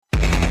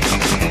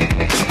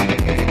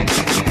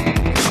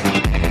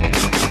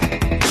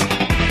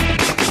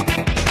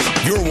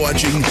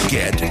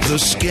Get the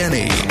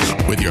Skinny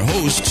with your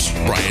hosts,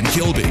 Brian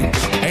Kilby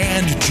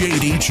and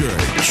JD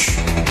Church.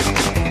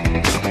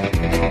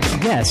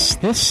 Yes,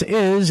 this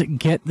is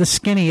Get the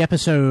Skinny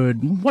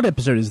episode. What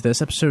episode is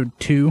this? Episode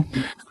 2?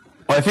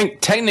 Well, I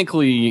think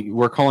technically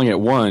we're calling it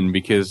 1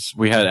 because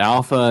we had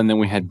alpha and then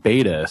we had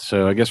beta.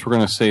 So I guess we're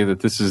going to say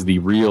that this is the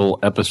real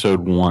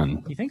episode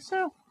 1. You think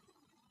so?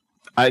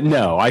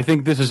 No, I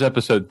think this is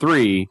episode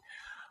 3.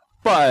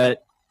 But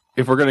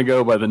if we're going to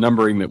go by the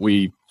numbering that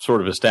we sort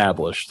of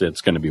established,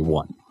 it's going to be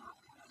 1.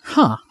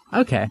 Huh.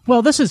 Okay.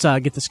 Well, this is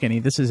Get the Skinny.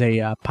 This is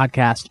a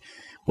podcast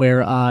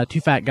where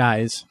two fat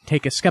guys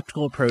take a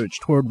skeptical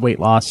approach toward weight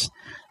loss.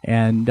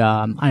 And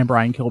I am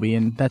Brian Kilby,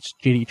 and that's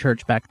JD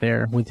Church back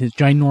there with his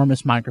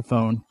ginormous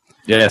microphone.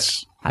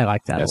 Yes. I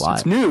like that a lot.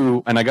 It's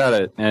new, and I got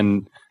it,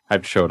 and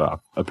I've showed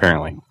off,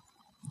 apparently.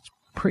 It's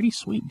pretty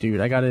sweet, dude,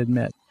 I got to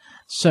admit.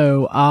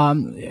 So,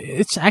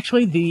 it's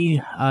actually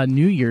the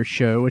New Year's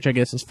show, which I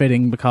guess is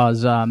fitting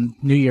because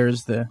New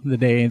Year's the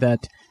day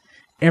that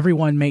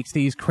everyone makes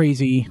these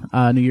crazy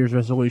New Year's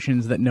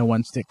resolutions that no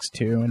one sticks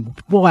to, and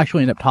we'll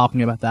actually end up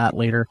talking about that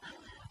later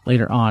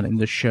on in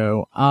the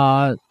show.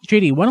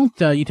 JD, why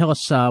don't you tell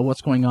us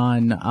what's going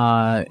on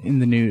in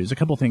the news? A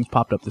couple things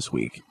popped up this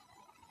week.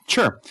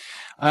 Sure.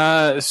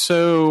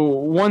 So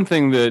one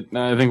thing that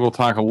I think we'll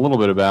talk a little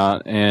bit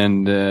about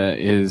and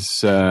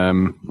is,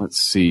 let's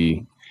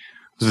see,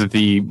 was it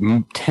the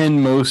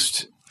 10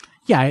 most...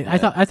 Yeah,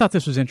 I thought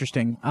this was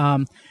interesting.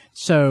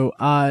 So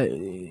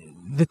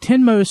the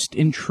 10 most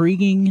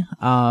intriguing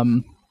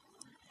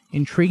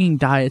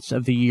diets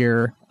of the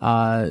year.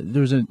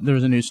 There was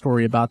a news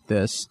story about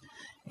this,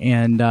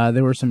 and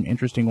there were some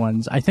interesting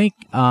ones. I think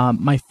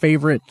my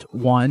favorite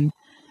one.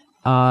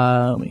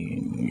 Let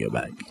me go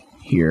back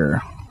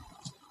here.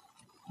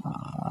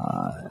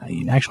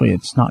 Actually,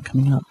 it's not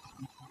coming up.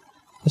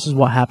 This is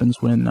what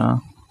happens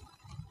when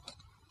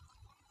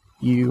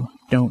you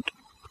don't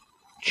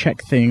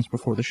check things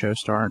before the show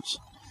starts.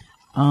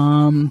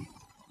 10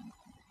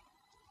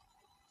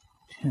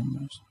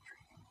 most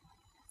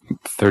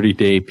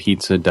 30-day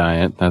pizza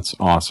diet. That's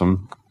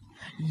awesome.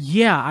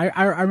 Yeah,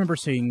 I remember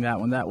seeing that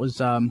one. That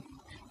was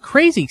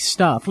crazy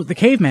stuff. The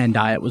caveman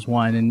diet was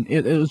one, and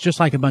it was just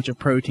like a bunch of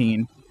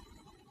protein.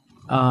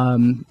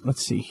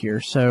 Let's see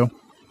here. So,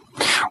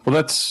 well,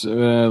 let's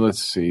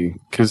see,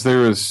 because there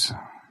was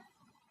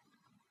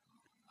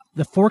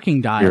the forking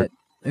diet. Here.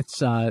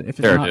 It's if it's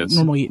not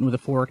normally eaten with a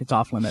fork, it's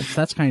off limits.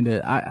 That's kind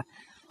of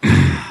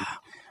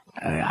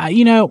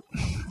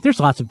there's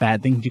lots of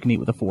bad things you can eat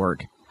with a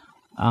fork.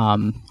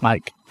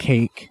 Like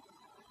cake,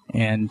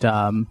 and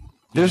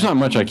there's not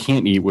much I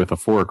can't eat with a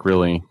fork,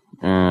 really.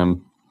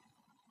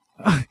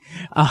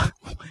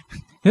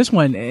 This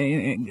one,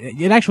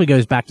 it actually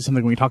goes back to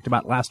something we talked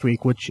about last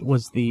week, which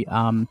was the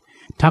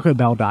Taco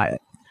Bell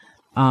diet.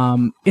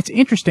 It's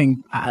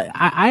interesting.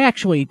 I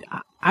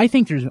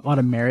think there's a lot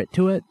of merit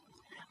to it,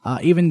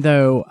 even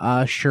though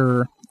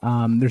sure.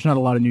 There's not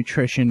a lot of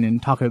nutrition in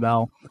Taco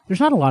Bell.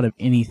 There's not a lot of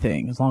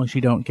anything as long as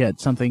you don't get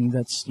something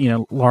that's,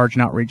 large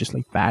and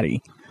outrageously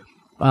fatty.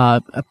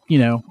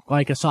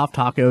 Like a soft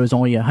taco is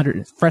only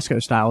 100, fresco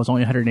style is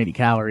only 180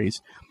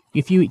 calories.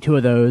 If you eat 2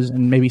 of those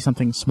and maybe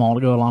something small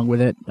to go along with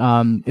it,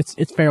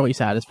 it's fairly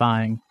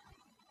satisfying.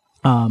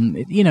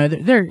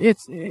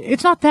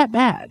 It's not that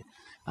bad.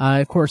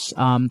 Of course,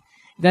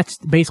 that's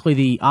basically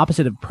the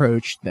opposite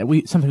approach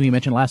something we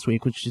mentioned last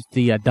week, which is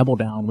the Double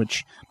Down,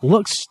 which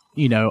looks,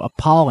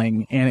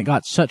 appalling, and it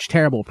got such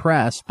terrible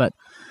press, but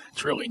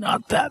it's really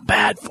not that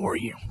bad for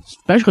you,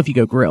 especially if you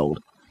go grilled.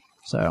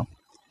 So,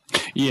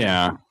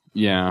 yeah.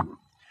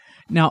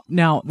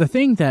 Now, the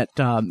thing that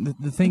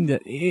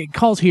it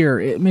calls here,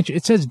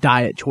 it says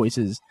diet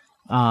choices,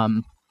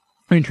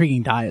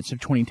 intriguing diets of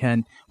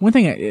 2010. One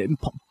thing it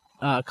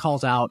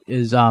calls out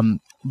is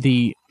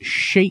the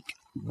shake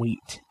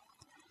weight.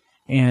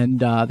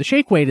 And the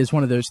shake weight is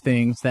one of those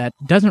things that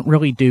doesn't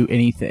really do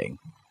anything.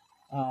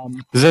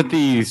 Is that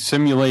the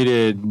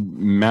simulated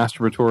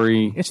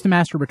masturbatory? It's the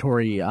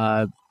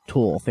masturbatory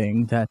tool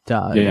thing that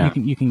yeah.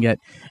 you can get.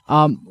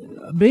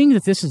 Being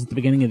that this is the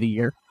beginning of the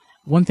year,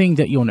 one thing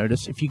that you'll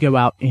notice if you go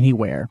out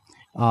anywhere,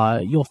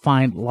 you'll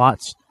find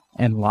lots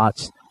and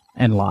lots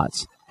and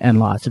lots and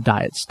lots of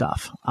diet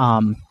stuff.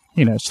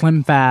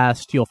 Slim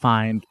Fast. You'll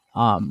find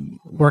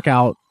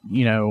workout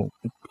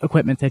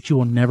equipment that you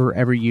will never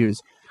ever use.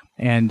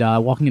 And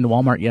walking into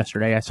Walmart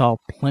yesterday, I saw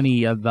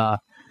plenty of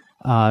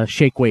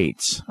shake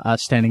weights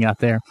standing out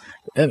there.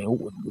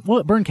 Will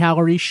it burn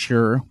calories?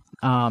 Sure.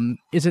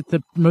 Is it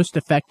the most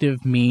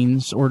effective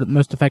means or the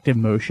most effective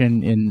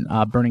motion in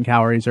burning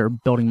calories or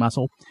building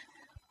muscle?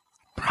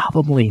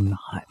 Probably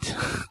not.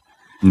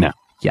 No.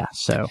 Yeah.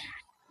 So,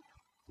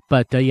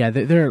 but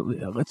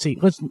let's see.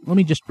 Let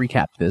me just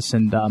recap this,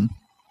 and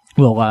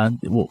we'll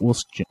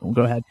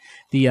go ahead.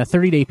 The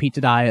 30-day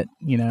pizza diet.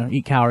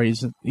 Eat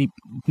calories, eat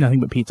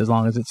nothing but pizza as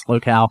long as it's low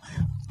cal.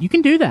 You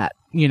can do that.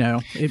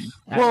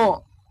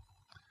 Well,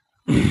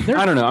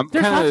 I don't know.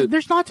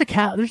 There's lots of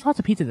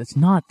pizza that's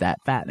not that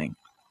fattening.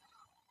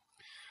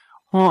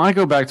 Well, I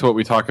go back to what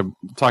we talked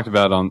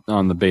about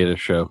on the beta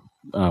show.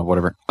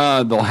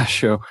 the last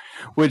show,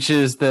 which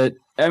is that,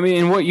 I mean,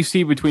 and what you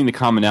see between the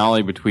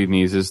commonality between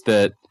these is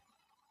that,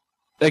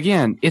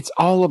 again, it's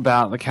all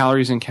about the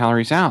calories in,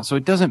 calories out. So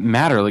it doesn't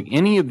matter. Like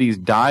any of these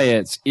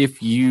diets,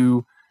 if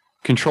you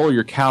control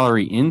your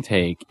calorie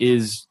intake,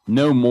 is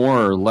no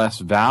more or less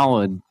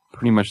valid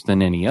pretty much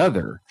than any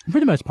other. For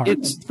the most part.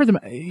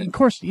 Of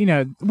course,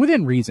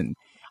 within reason.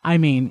 I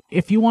mean,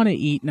 if you want to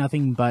eat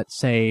nothing but,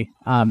 say,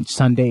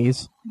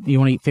 Sundays, you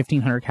want to eat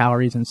 1,500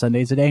 calories in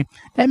Sundays a day,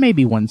 that may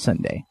be one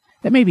Sunday.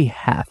 That may be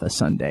half a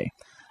Sunday.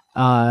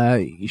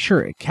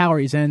 Sure,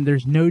 calories in,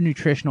 there's no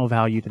nutritional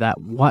value to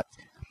that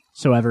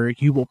whatsoever.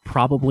 You will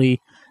probably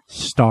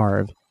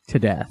starve to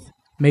death.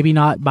 Maybe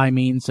not by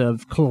means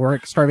of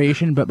caloric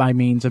starvation, but by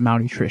means of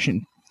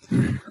malnutrition.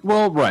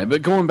 Well, right,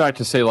 but going back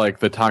to, say, like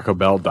the Taco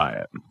Bell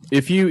diet,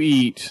 if you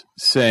eat,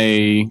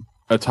 say,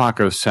 a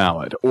taco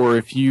salad, or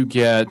if you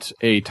get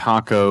a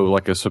taco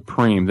like a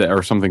Supreme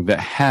or something that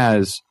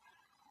has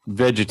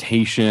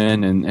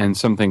vegetation and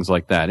some things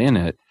like that in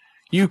it,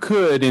 you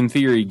could, in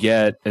theory,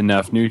 get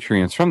enough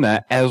nutrients from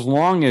that as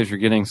long as you're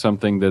getting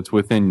something that's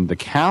within the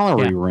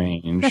calorie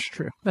range.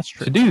 That's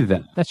true. To do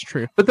that. That's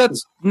true. But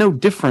that's no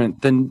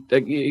different than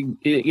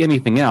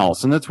anything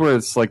else, and that's where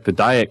it's like the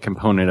diet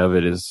component of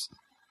it is,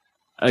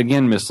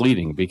 again,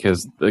 misleading,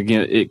 because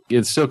again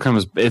it still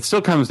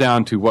comes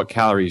down to what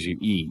calories you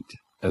eat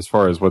as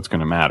far as what's going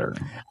to matter.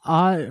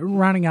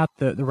 Rounding out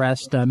the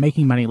rest,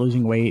 making money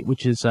losing weight,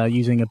 which is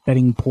using a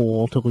betting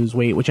pool to lose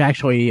weight, which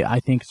actually I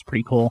think is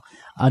pretty cool.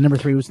 Number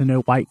 3 was the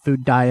no white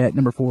food diet.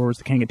 Number 4 was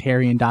the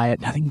kangatarian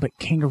diet, nothing but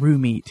kangaroo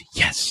meat.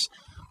 Yes.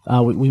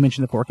 We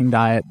mentioned the forking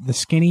diet, the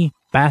skinny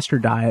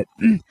bastard diet,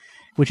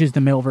 which is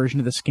the male version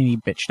of the skinny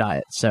bitch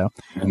diet. So,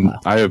 and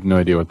I have no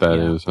idea what that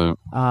is. So.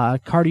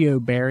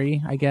 Cardio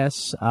Berry, I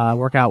guess.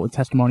 Workout with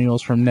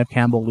testimonials from Nev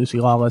Campbell, Lucy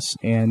Lawless,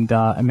 and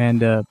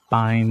Amanda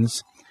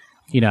Bynes.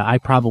 I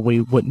probably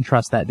wouldn't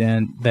trust that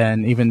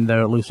then, even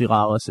though Lucy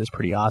Lawless is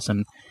pretty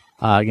awesome.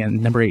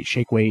 Again, number 8,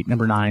 shake weight.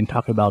 Number 9,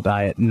 Taco Bell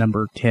diet.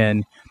 Number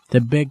 10, the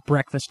big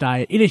breakfast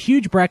diet. Eat a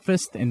huge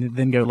breakfast and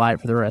then go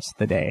light for the rest of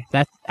the day.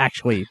 That's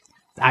actually,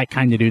 I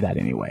kind of do that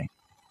anyway.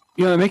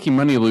 Making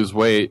money lose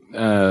weight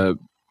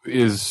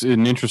is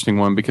an interesting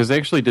one, because they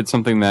actually did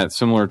something that's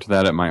similar to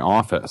that at my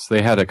office.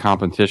 They had a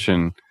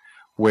competition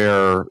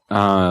where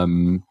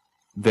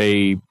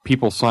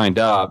people signed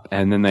up,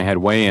 and then they had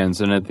weigh-ins,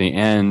 and at the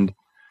end,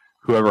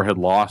 whoever had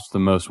lost the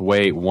most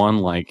weight won,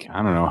 like,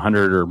 I don't know,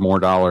 $100 or more,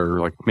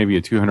 like maybe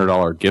a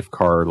 $200 gift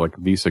card, like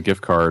a Visa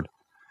gift card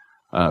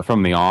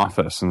from the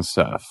office and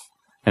stuff.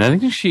 And I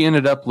think she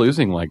ended up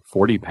losing like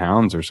 40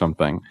 pounds or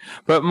something.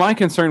 But my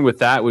concern with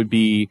that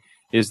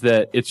is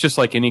that it's just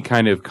like any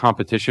kind of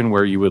competition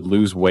where you would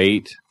lose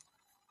weight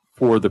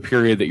for the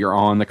period that you're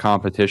on the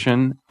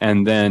competition,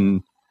 and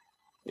then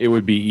it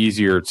would be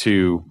easier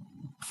to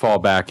fall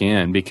back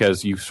in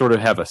because you sort of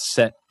have a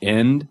set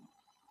end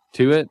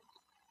to it,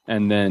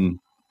 and then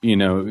you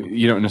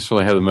don't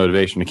necessarily have the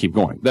motivation to keep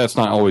going. That's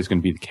not always going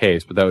to be the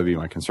case, but that would be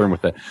my concern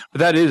with it. But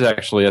that is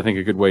actually, I think,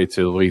 a good way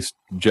to at least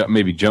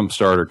maybe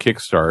jumpstart or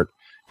kickstart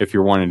if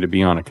you're wanting to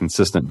be on a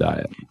consistent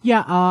diet.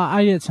 Yeah,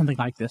 I did something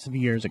like this a few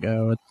years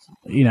ago. It's,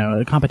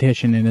 a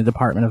competition in a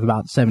department of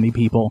about 70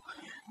 people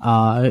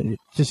to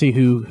see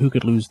who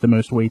could lose the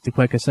most weight the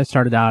quickest. I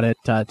started out at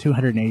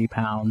 280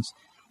 pounds,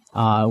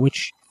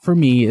 which for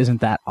me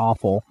isn't that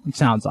awful. It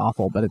sounds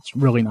awful, but it's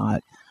really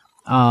not.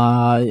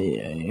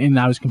 And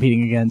I was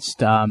competing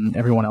against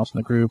everyone else in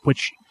the group,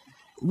 which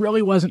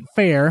really wasn't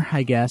fair,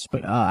 I guess,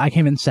 but I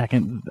came in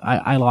second.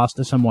 I lost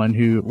to someone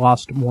who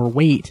lost more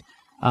weight.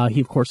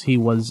 He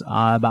was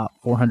about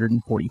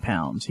 440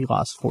 pounds. He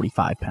lost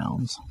 45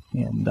 pounds.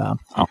 And,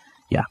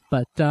 yeah,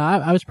 but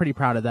I was pretty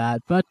proud of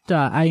that. But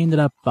I ended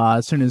up,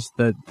 as soon as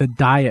the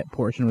diet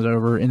portion was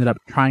over, ended up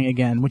trying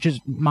again, which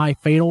is my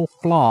fatal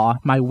flaw,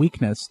 my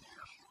weakness,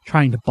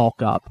 trying to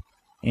bulk up.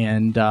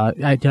 And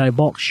did I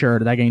bulk? Sure.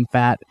 Did I gain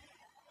fat?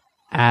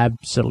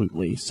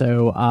 Absolutely.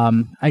 So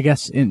I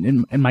guess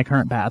in my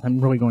current path,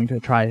 I'm really going to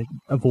try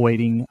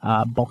avoiding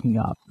bulking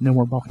up. No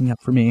more bulking up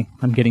for me.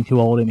 I'm getting too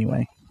old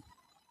anyway.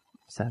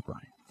 Sad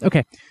Brian.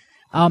 Okay.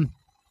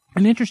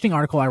 An interesting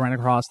article I ran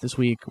across this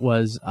week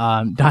was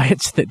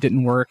diets that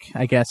didn't work.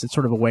 I guess it's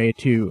sort of a way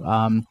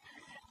to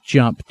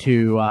jump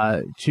to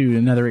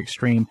another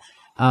extreme.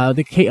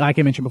 Like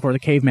I mentioned before, the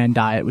caveman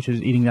diet, which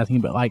is eating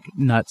nothing but like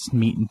nuts,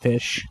 meat, and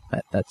fish.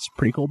 That's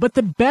pretty cool. But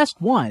the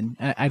best one,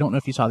 I don't know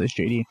if you saw this,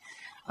 JD,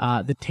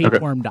 the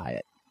tapeworm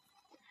diet.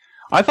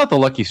 I thought the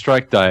Lucky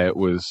Strike diet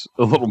was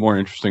a little more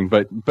interesting,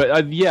 but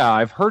yeah,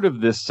 I've heard of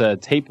this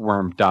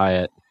tapeworm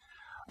diet.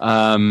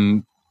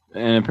 And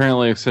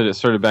apparently it said it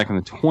started back in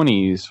the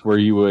 20s, where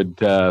you would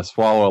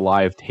swallow a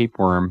live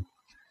tapeworm,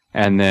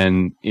 and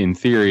then in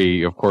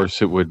theory, of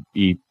course, it would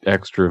eat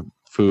extra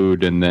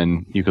food, and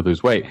then you could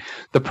lose weight.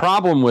 The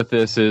problem with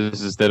this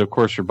is that, of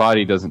course, your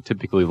body doesn't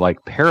typically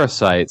like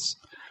parasites,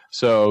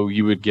 so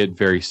you would get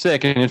very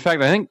sick. And in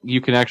fact, I think you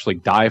can actually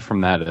die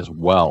from that as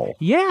well.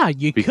 Yeah,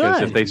 you could.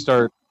 Because if they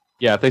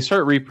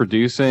start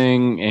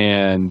reproducing,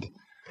 and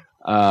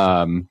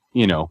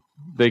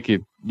they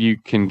could you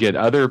can get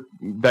other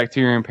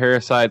bacteria and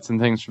parasites and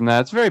things from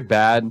that. It's very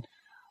bad.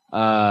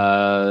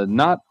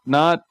 Not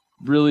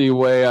really a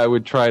way I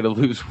would try to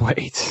lose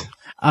weight.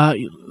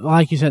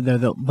 Like you said, though,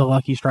 the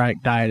Lucky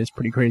Strike diet is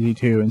pretty crazy,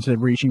 too. Instead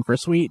of reaching for a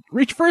sweet,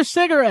 reach for a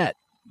cigarette.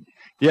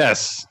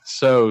 Yes.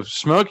 So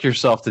smoke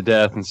yourself to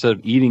death instead of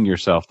eating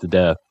yourself to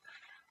death.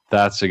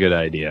 That's a good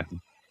idea.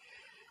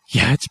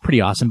 Yeah, it's pretty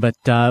awesome. But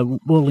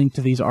we'll link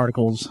to these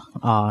articles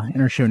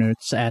in our show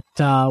notes at,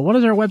 what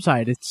is our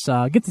website? It's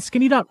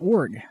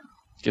gettheskinny.org.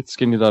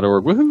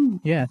 Gettheskinny.org.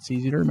 Woohoo! Yeah, it's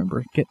easy to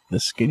remember.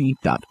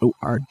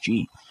 Gettheskinny.org.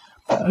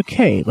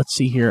 Okay, let's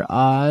see here.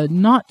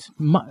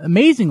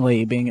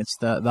 Amazingly, being it's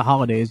the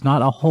holidays,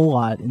 not a whole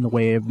lot in the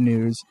way of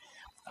news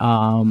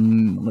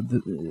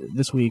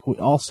this week.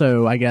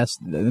 Also, I guess,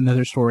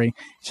 another story,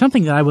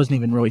 something that I wasn't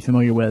even really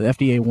familiar with.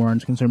 FDA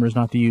warns consumers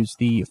not to use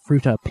the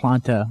Fruta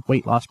Planta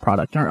weight loss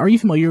product. Are you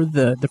familiar with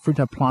the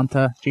Fruta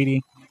Planta,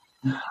 JD?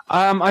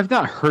 I've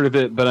not heard of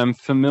it, but I'm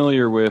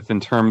familiar with in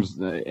terms,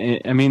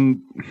 I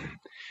mean,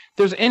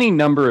 there's any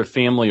number of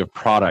family of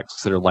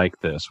products that are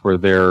like this, where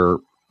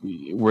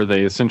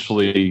they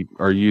essentially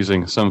are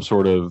using some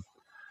sort of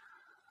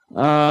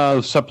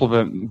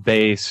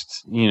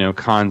supplement-based,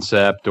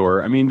 concept,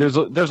 or I mean, there's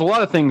a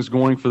lot of things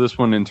going for this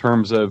one in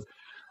terms of,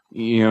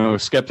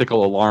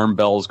 skeptical alarm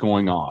bells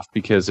going off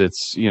because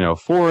it's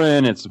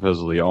foreign, it's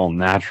supposedly all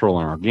natural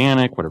and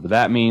organic, whatever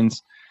that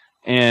means,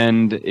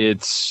 and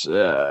it's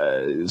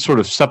sort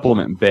of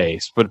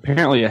supplement-based, but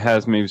apparently it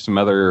has maybe some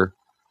other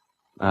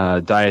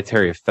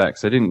dietary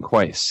effects. I didn't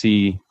quite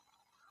see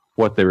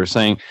what they were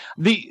saying.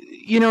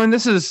 And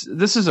this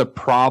is a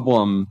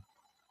problem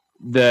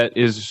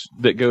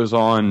that goes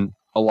on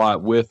a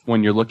lot with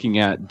when you're looking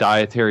at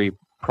dietary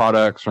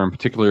products, or in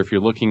particular if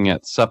you're looking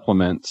at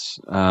supplements.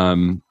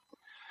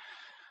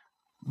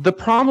 The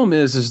problem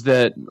is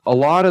that a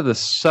lot of the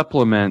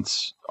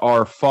supplements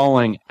are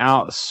falling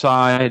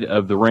outside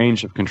of the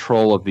range of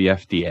control of the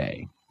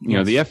FDA.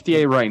 Yes. The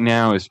FDA right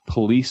now is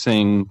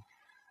policing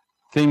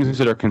things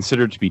that are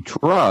considered to be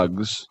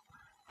drugs,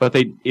 but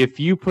if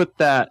you put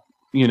that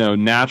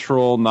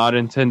natural, not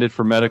intended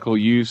for medical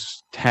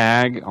use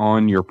tag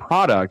on your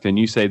product, and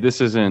you say this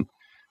isn't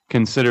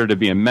considered to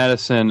be a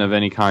medicine of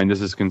any kind,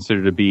 this is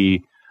considered to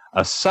be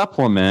a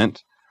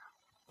supplement,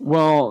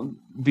 well,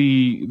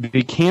 the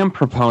CAM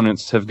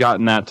proponents have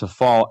gotten that to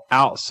fall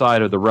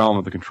outside of the realm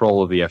of the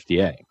control of the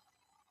FDA.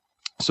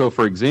 So,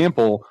 for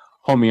example,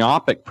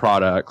 homeopathic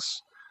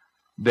products,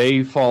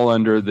 they fall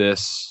under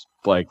this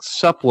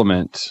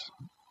supplement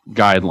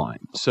guideline.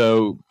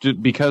 So,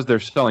 because they're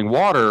selling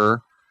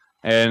water,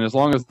 and as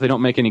long as they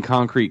don't make any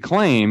concrete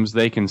claims,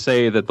 they can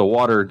say that the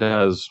water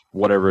does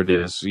whatever it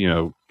is,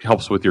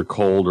 helps with your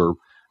cold or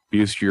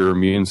boosts your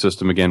immune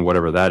system again,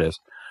 whatever that is.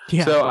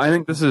 Yeah. So I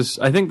think this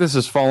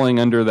is falling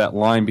under that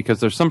line because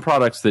there's some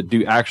products that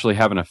do actually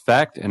have an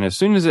effect, and as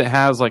soon as it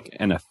has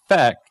an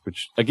effect,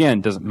 which again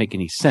doesn't make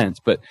any sense,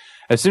 but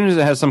as soon as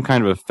it has some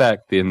kind of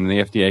effect, then the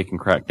FDA can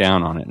crack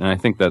down on it. And I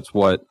think that's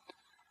what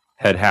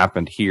had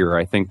happened here.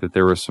 I think that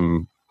there were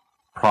some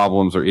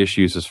problems or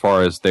issues as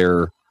far as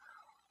their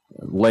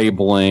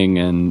labeling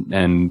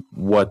and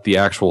what the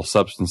actual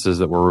substances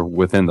that were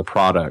within the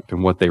product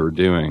and what they were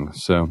doing.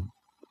 So,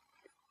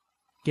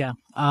 yeah,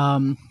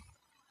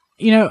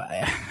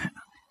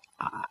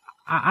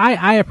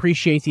 I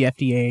appreciate the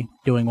FDA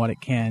doing what it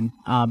can,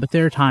 but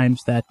there are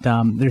times that there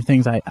are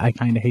things I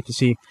kind of hate to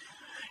see,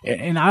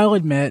 and I'll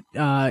admit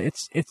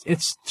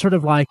it's sort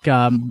of like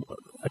a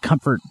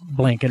comfort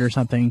blanket or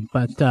something.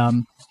 But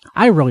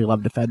I really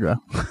loved ephedra.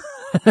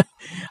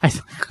 I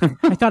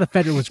thought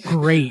ephedra was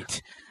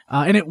great.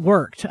 And it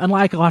worked.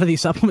 Unlike a lot of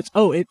these supplements,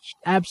 it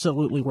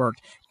absolutely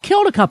worked.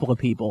 Killed a couple of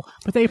people,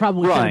 but they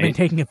probably should have been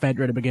taking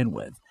ephedra to begin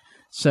with.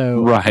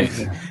 So,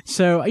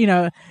 So,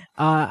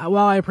 while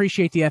I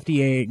appreciate the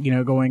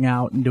FDA, going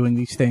out and doing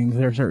these things,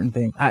 there are certain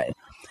things.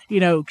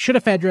 Should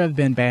ephedra have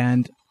been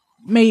banned?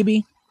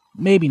 Maybe,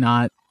 maybe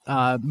not.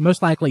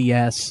 Most likely,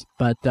 yes.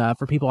 But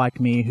for people like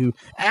me who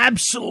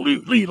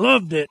absolutely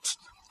loved it,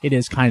 it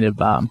is kind of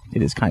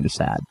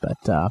sad.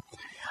 But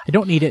I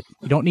don't need it.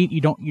 You don't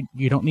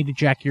need to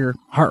jack your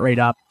heart rate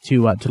up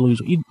to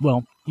lose.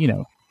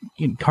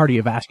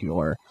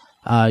 Cardiovascular.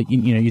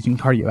 Using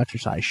cardio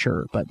exercise,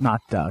 sure, but not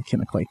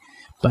chemically.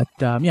 But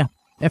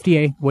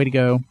FDA, way to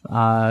go. There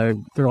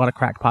are a lot of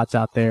crackpots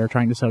out there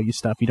trying to sell you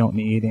stuff you don't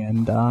need,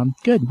 and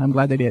good. I'm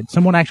glad they did.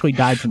 Someone actually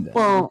died from this.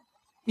 Well,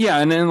 yeah,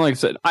 and then like I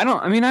said, I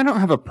don't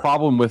have a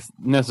problem with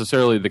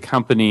necessarily the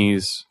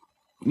companies,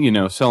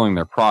 selling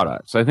their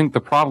products. I think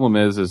the problem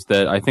is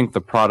that I think the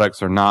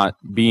products are not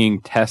being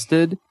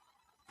tested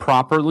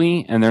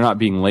properly and they're not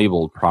being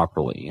labeled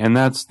properly, and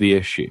that's the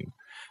issue.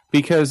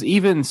 Because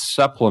even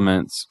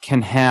supplements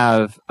can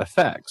have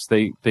effects.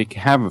 They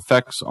can have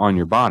effects on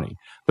your body.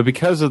 But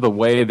because of the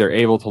way they're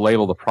able to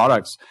label the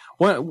products,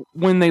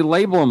 when they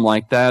label them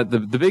like that, the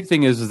big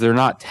thing is they're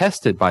not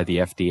tested by the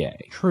FDA.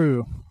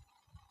 True.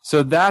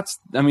 So that's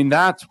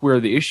where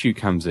the issue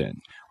comes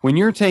in. When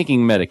you're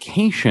taking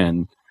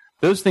medication,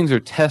 those things are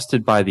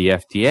tested by the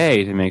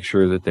FDA to make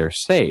sure that they're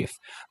safe.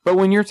 But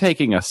when you're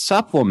taking a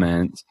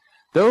supplement,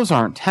 those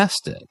aren't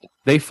tested.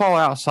 They fall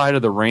outside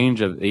of the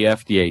range of the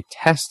FDA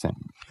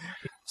testing.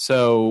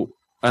 So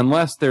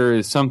unless there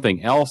is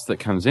something else that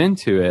comes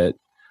into it,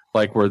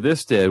 like where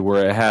this did,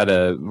 where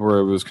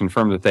it was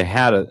confirmed that they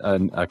had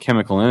a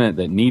chemical in it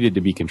that needed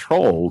to be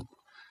controlled,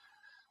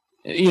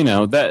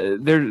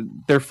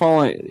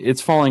 that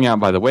it's falling out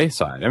by the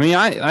wayside. I mean,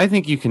 I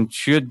think you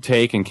should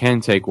take and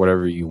can take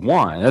whatever you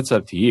want. That's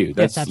up to you.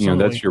 That's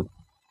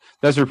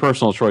that's your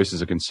personal choice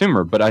as a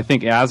consumer. But I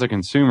think as a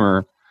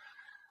consumer,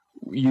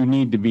 you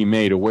need to be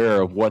made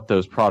aware of what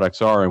those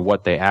products are and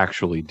what they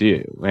actually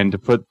do. And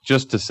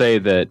to say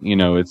that,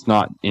 it's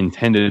not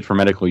intended for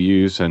medical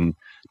use and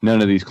none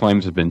of these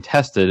claims have been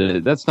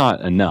tested, that's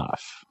not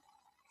enough.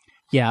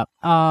 Yeah.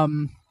 I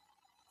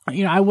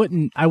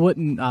wouldn't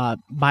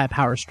buy a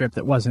power strip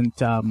that wasn't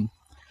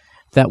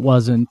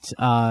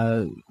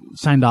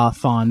signed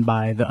off on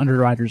by the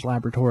Underwriters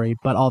Laboratory,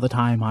 but all the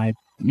time I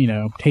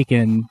take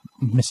in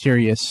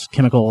mysterious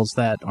chemicals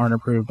that aren't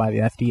approved by the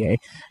FDA.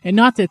 And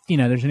not that,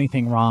 there's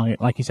anything wrong,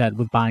 like you said,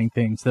 with buying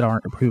things that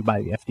aren't approved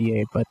by the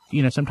FDA, but,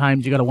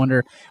 sometimes you got to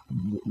wonder,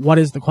 what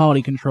is the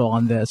quality control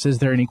on this? Is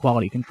there any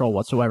quality control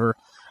whatsoever?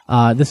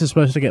 This is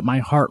supposed to get my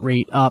heart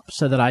rate up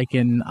so that I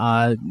can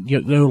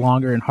go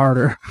longer and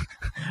harder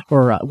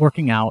or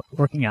working out.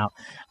 Well,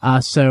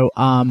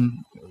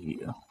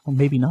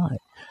 maybe not.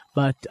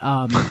 But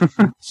what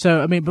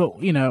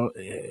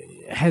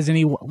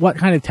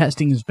kind of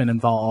testing has been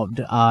involved?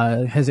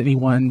 Has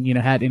anyone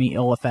had any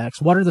ill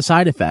effects? What are the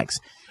side effects?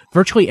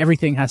 Virtually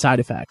everything has side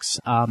effects.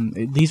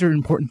 These are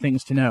important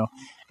things to know.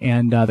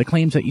 And the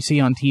claims that you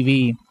see on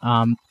TV,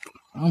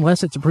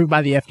 unless it's approved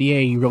by the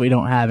FDA, you really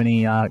don't have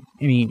any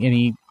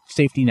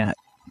safety net,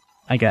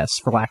 I guess,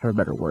 for lack of a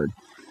better word.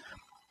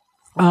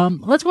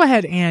 Let's go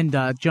ahead and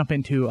jump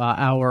into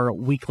our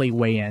weekly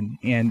weigh-in.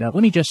 And let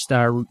me just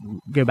go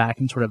back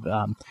and sort of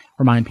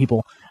remind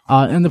people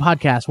in the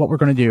podcast, what we're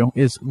going to do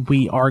is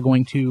we are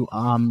going to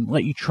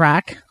let you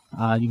track.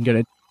 You can go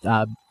to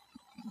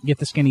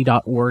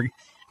gettheskinny.org,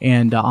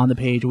 and on the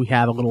page we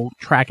have a little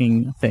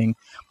tracking thing.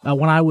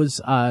 When I was,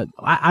 I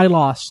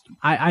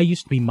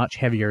used to be much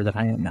heavier than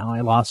I am now. I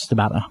lost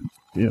about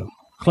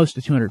close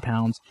to 200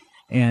 pounds,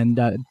 and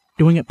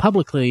doing it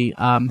publicly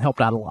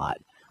helped out a lot.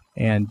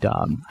 And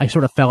I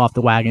sort of fell off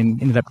the wagon,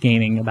 ended up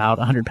gaining about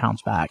 100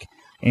 pounds back,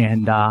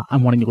 and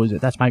I'm wanting to lose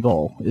it. That's my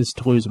goal, is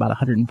to lose about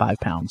 105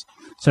 pounds.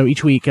 So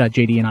each week,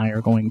 JD and I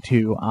are going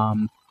to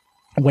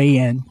weigh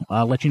in,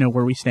 let you know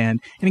where we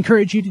stand, and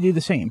encourage you to do the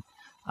same.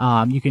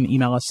 You can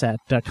email us at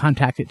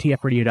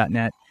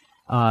contact@tfradio.net.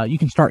 You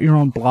can start your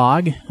own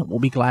blog. We'll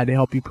be glad to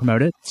help you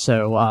promote it.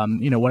 So,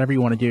 whatever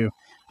you want to do,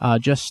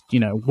 just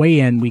weigh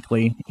in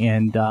weekly,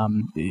 and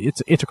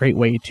it's a great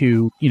way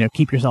to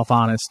keep yourself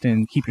honest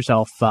and keep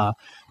yourself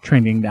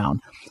trending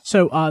down.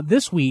 So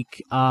this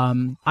week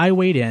I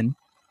weighed in.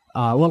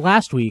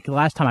 Last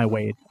time I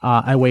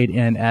weighed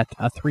in at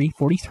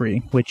 343,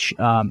 which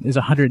is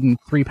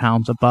 103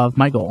 pounds above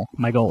my goal.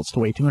 My goal is to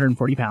weigh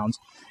 240 pounds.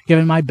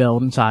 Given my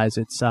build and size,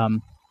 it's a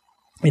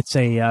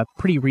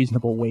pretty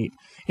reasonable weight.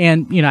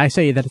 And I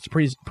say that it's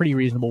pretty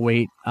reasonable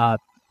weight.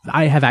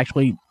 I have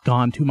actually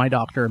gone to my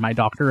doctor. My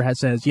doctor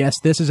says, yes,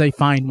 this is a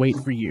fine weight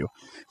for you.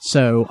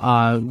 So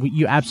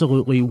you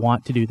absolutely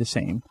want to do the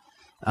same.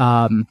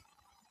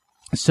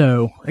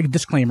 So,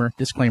 disclaimer,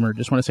 just want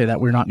to say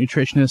that we're not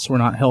nutritionists, we're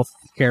not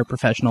healthcare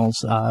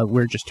professionals,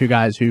 we're just two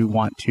guys who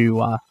want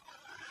to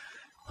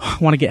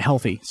get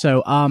healthy.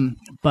 So,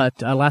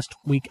 but last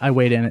week I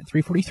weighed in at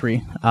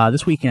 343.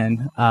 This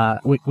weekend I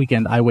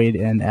weighed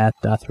in at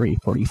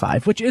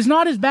 345, which is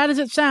not as bad as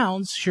it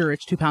sounds. Sure,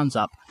 it's 2 pounds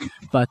up,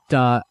 but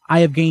I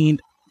have gained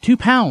 2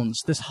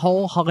 pounds this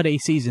whole holiday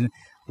season.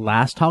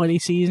 Last holiday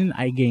season,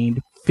 I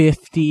gained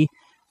 50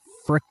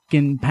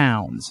 frickin'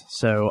 pounds.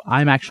 So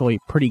I'm actually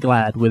pretty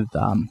glad with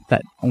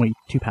that only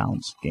 2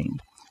 pounds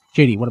gained.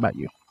 JD, what about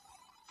you?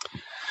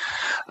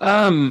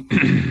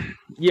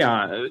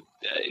 Yeah,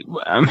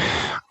 I'm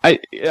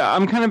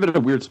kind of in a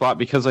weird spot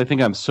because I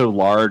think I'm so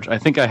large. I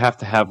think I have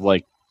to have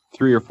like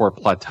 3 or 4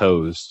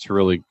 plateaus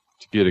to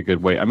get a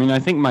good weight. I mean, I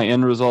think my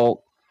end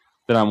result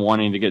that I'm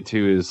wanting to get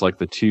to is like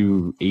the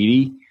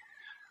 280.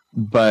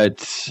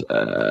 But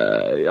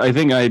I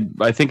think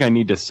I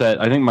need to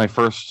set. I think my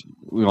first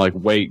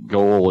weight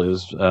goal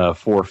is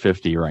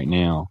 450 right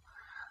now.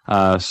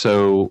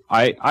 So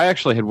I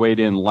actually had weighed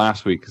in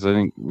last week because I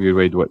think we had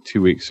weighed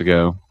 2 weeks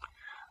ago.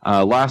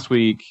 Last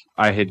week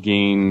I had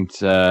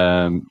gained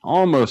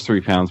almost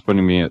 3 pounds,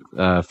 putting me at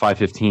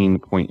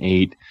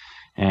 515.8,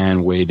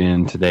 and weighed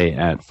in today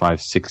at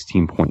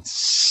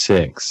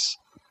 516.6.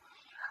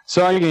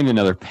 So I gained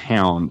another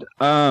pound.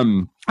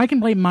 I can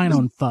blame mine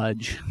on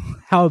fudge.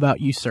 How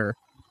about you, sir?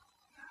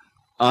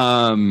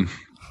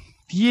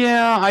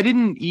 Yeah, I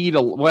didn't eat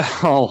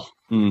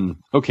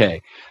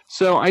okay.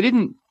 So I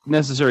didn't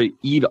necessarily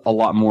eat a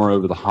lot more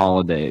over the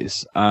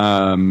holidays.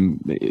 We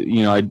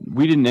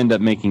didn't end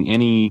up making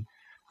any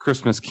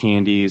Christmas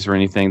candies or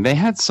anything. They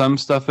had some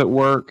stuff at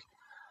work,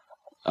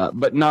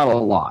 but not a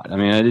lot. I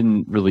mean, I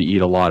didn't really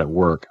eat a lot at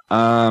work.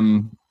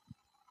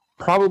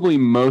 Probably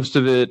most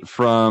of it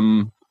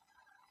from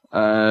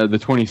the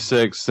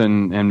 26th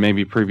and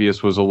maybe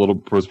previous was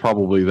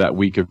probably that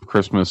week of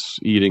Christmas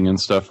eating and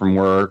stuff from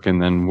work,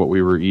 and then what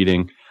we were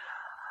eating.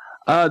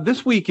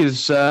 This week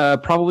is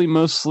probably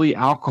mostly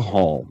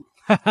alcohol.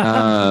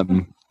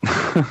 On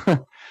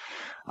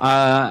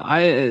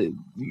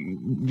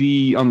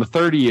the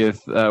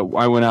 30th,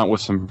 I went out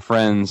with some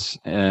friends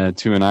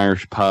to an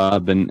Irish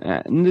pub and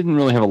didn't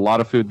really have a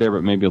lot of food there,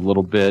 but maybe a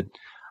little bit.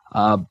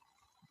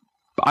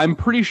 I'm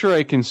pretty sure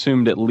I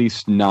consumed at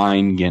least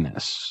 9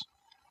 Guinness.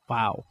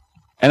 Wow.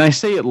 And I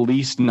say at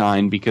least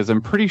 9 because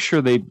I'm pretty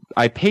sure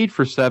I paid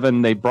for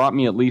 7. They brought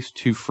me at least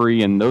 2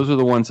 free, and those are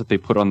the ones that they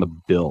put on the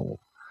bill.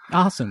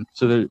 Awesome.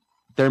 So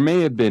there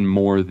may have been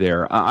more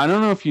there. I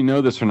don't know if you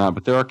know this or not,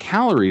 but there are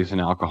calories in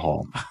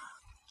alcohol.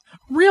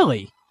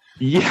 Really?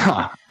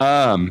 Yeah.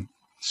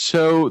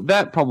 So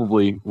that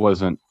probably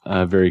wasn't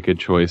a very good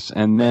choice.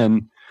 And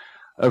then,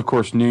 of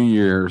course, New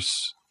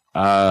Year's,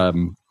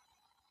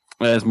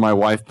 as my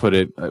wife put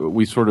it,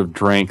 we sort of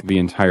drank the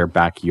entire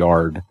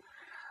backyard.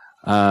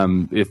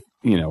 If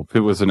it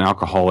was an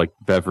alcoholic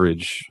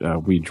beverage,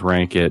 we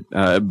drank it.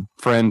 A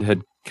friend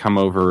had come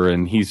over,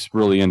 and he's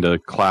really into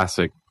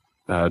classic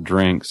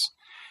drinks.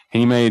 And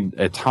he made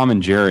a Tom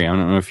and Jerry. I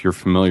don't know if you're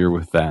familiar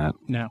with that.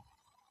 No.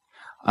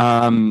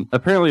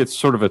 Apparently, it's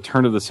sort of a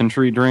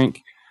turn-of-the-century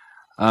drink.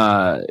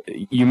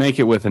 You make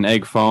it with an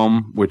egg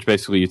foam, which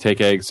basically you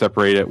take eggs,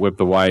 separate it, whip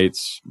the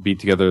whites, beat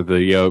together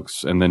the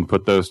yolks, and then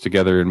put those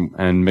together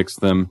and mix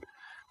them.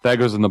 That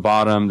goes in the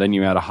bottom. Then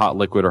you add a hot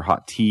liquid or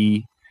hot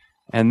tea,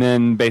 and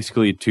then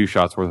basically 2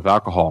 shots worth of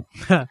alcohol.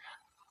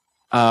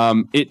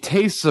 It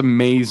tastes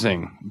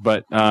amazing,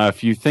 but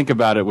if you think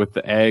about it with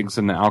the eggs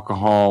and the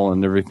alcohol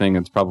and everything,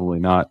 it's probably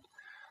not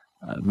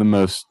the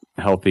most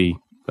healthy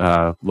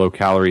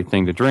low-calorie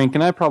thing to drink.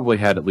 And I probably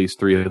had at least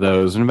 3 of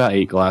those and about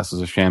 8 glasses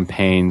of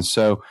champagne.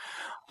 So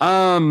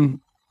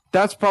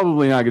that's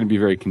probably not going to be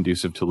very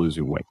conducive to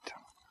losing weight.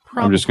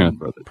 I'm just going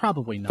to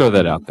throw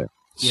that out there.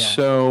 Yeah.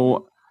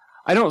 So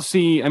I don't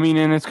see, and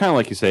it's kind of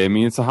like you say,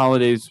 it's the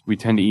holidays. We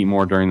tend to eat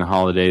more during the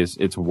holidays.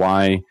 It's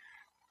why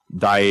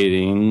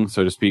dieting,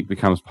 so to speak,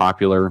 becomes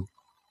popular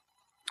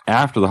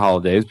after the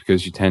holidays,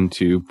 because you tend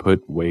to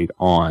put weight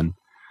on.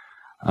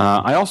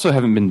 I also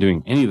haven't been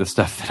doing any of the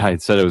stuff that I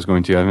had said I was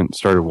going to. I haven't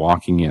started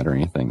walking yet or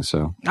anything.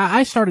 So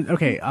I started.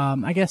 Okay.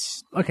 I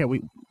guess. Okay. We'll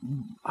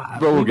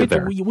get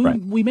there.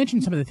 We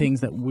mentioned some of the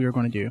things that we were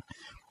going to do.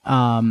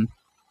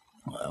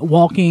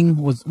 Walking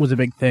was a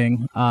big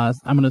thing. I'm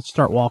going to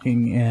start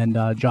walking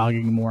and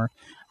jogging more.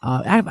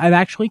 I've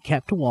actually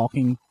kept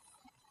walking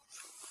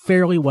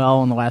fairly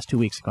well in the last 2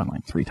 weeks. I've gone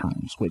like 3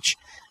 times, which,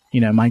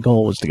 my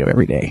goal was to go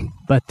every day.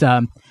 But,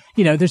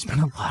 there's been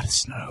a lot of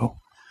snow.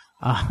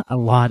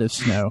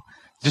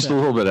 Just a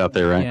little bit out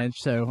there, right? Yeah.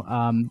 So,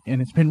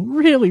 and it's been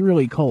really,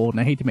 really cold,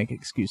 and I hate to make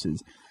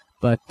excuses,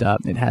 but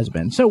it has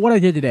been. So what I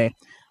did today,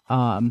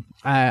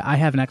 I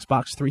have an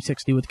Xbox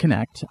 360 with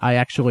Kinect. I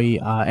actually,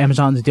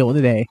 Amazon's deal of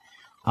the day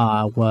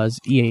was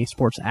EA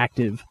Sports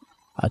Active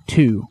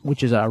 2,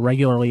 which is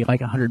regularly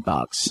like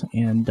 $100,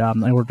 and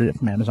I ordered it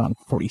from Amazon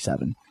for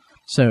 $47.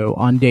 So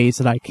on days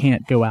that I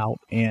can't go out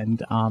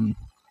and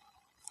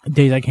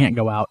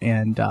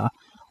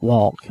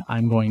walk,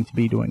 I'm going to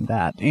be doing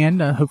that,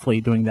 and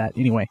hopefully doing that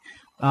anyway.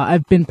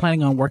 I've been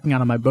planning on working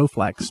out on my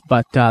Bowflex,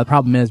 but the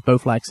problem is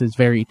Bowflex is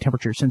very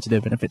temperature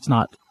sensitive, and if it's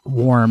not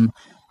warm,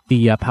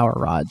 the power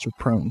rods are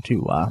prone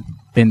to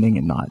bending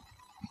and not,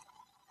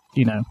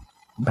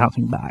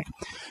 bouncing back.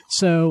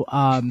 So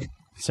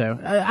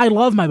I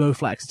love my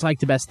Bowflex. It's like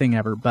the best thing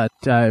ever, but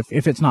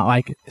if it's not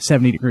like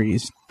 70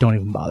 degrees, don't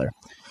even bother.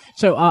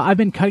 So I've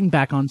been cutting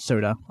back on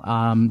soda.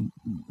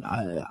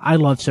 I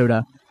love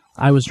soda.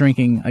 I was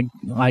drinking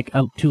like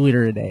a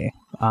 2-liter a day.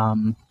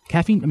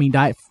 Caffeine,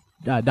 diet,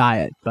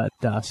 but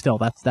still,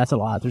 that's a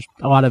lot. There's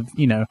a lot of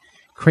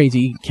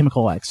crazy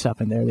chemical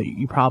stuff in there that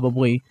you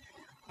probably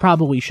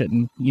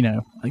shouldn't.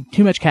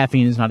 Too much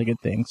caffeine is not a good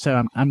thing.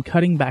 So I'm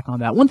cutting back on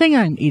that. One thing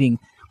I'm eating,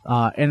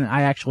 and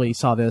I actually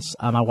saw this.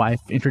 My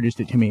wife introduced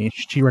it to me.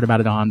 She read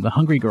about it on the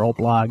Hungry Girl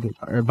blog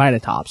or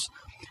Vitatops.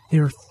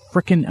 They're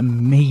freaking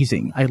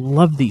amazing. I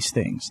love these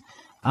things.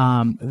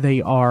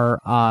 They are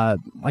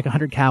like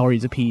 100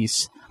 calories a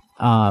piece.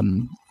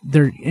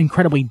 They're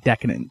incredibly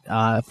decadent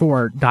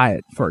for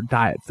diet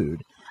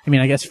food.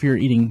 I guess if you're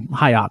eating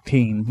high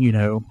octane,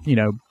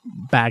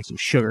 bags of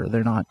sugar,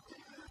 they're not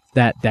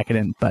that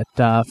decadent. But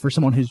for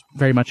someone who's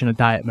very much in a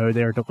diet mode,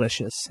 they're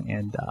delicious.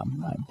 And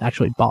I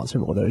actually bought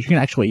several of those. You can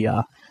actually,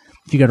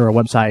 if you go to our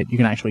website, you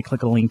can actually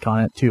click a link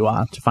on it to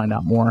find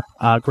out more.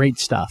 Great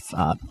stuff.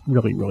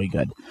 Really, really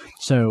good.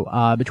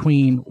 So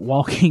between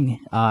walking,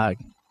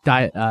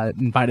 diet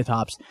and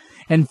Vitatops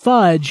and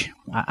fudge,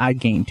 I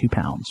gained 2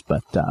 pounds,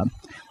 but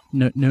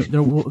no,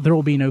 there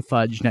will be no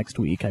fudge next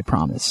week. I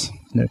promise.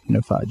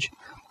 No fudge.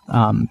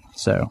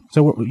 So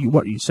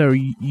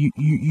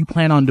you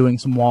plan on doing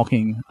some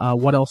walking?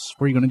 What else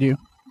were you going to do?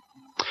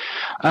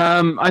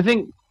 I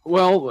think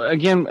Well,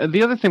 again,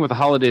 the other thing with the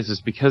holidays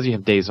is because you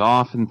have days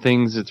off and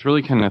things, it's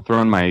really kind of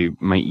thrown my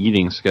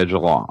eating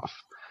schedule off.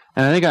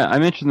 And I think I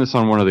mentioned this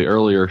on one of the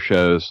earlier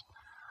shows.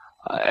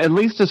 At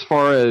least as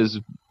far as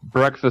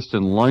breakfast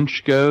and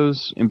lunch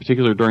goes, in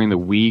particular during the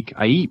week,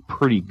 I eat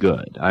pretty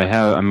good. I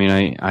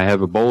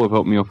have a bowl of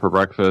oatmeal for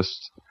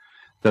breakfast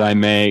that I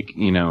make,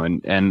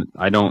 and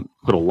I don't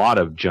put a lot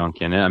of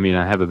junk in it. I mean,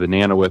 I have a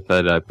banana with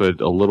it. I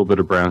put a little bit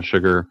of brown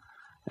sugar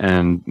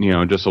and,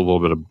 just a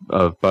little bit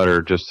of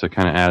butter just to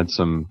kind of add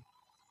some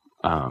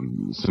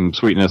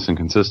sweetness and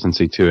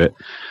consistency to it.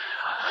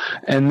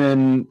 And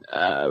then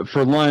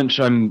for lunch,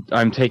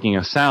 I'm taking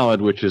a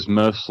salad, which is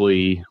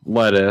mostly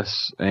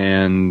lettuce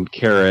and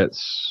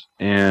carrots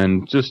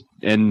and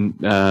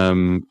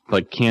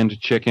like canned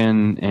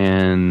chicken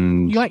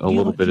and a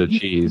little bit of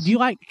cheese. Do you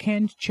like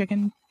canned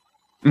chicken?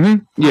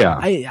 Mm-hmm. Yeah.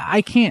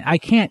 I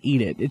can't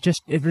eat it. It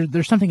just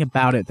there's something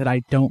about it that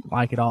I don't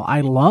like at all.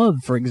 I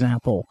love, for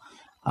example,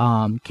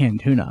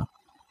 canned tuna,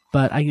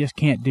 but I just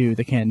can't do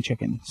the canned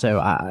chicken. So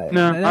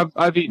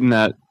I've eaten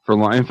that for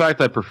long. In fact,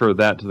 I prefer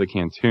that to the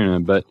canned tuna.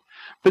 But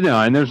no,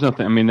 and there's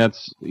nothing. I mean,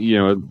 it's a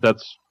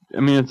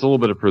little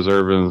bit of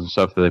preservatives and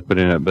stuff that they put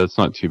in it, but it's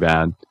not too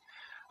bad.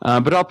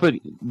 But I'll put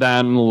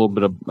that and a little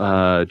bit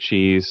of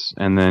cheese,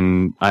 and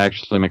then I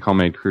actually make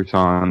homemade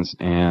croutons.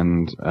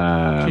 And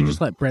so you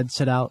just let bread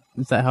sit out?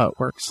 Is that how it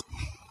works?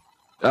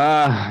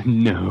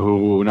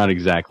 No, not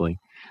exactly.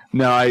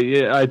 No,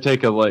 I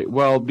take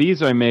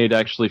these I made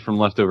actually from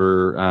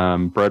leftover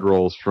bread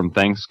rolls from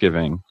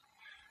Thanksgiving.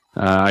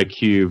 I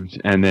cubed,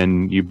 and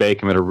then you bake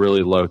them at a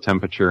really low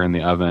temperature in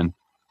the oven,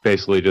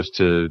 basically just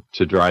to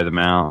dry them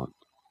out.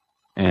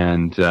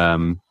 And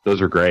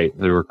those are great.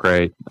 They were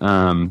great.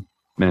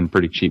 And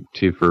pretty cheap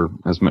too for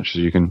as much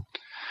as you can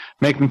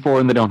make them for,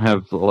 and they don't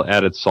have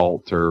added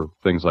salt or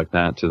things like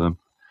that to them.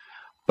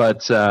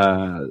 But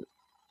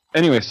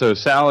anyway, so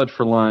salad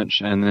for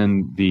lunch and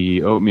then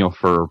the oatmeal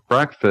for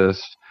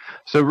breakfast.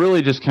 So it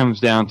really just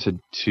comes down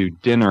to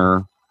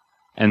dinner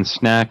and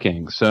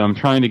snacking. So I'm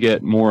trying to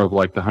get more of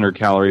like the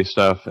 100-calorie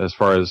stuff as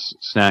far as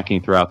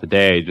snacking throughout the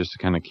day, just to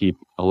kind of keep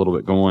a little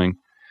bit going.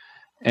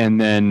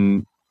 And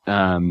then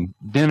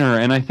dinner,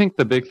 and I think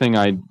the big thing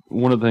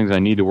one of the things I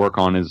need to work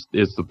on is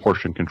the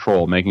portion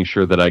control, making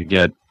sure that I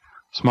get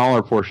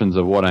smaller portions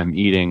of what I'm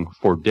eating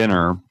for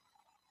dinner.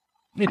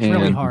 It's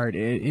really hard.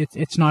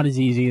 It's not as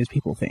easy as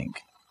people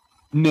think.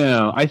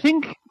 No,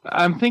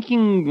 I'm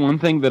thinking one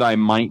thing that I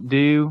might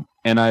do,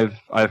 and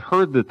I've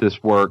heard that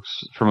this works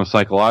from a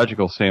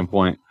psychological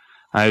standpoint.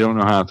 I don't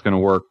know how it's going to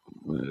work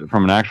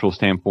from an actual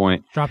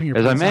standpoint. Dropping your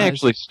as plate I may size.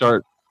 Actually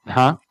start,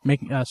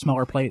 making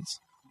smaller plates.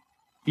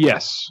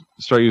 Yes,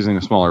 start using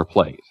a smaller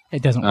plate.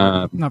 It doesn't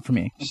work. Not for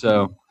me.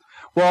 So,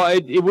 well,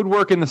 it would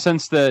work in the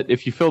sense that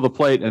if you fill the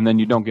plate and then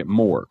you don't get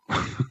more.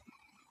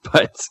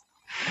 But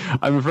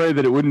I'm afraid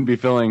that it wouldn't be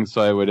filling,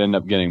 so I would end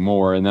up getting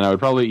more, and then I would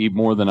probably eat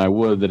more than I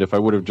would that if I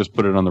would have just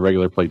put it on the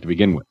regular plate to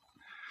begin with.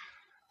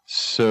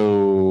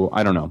 So,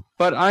 I don't know.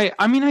 But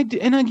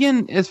and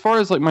again, as far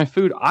as like my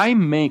food, I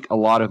make a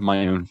lot of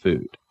my own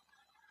food.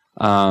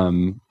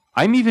 I'm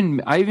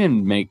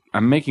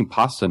making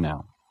pasta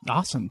now.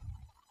 Awesome.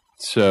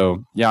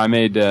 So, yeah, I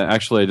made,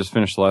 actually, I just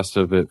finished the last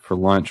of it for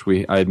lunch.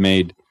 I had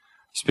made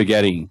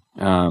spaghetti,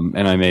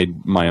 and I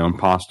made my own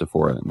pasta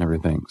for it and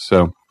everything.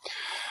 So,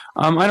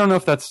 I don't know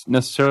if that's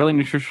necessarily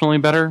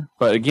nutritionally better,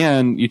 but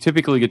again, you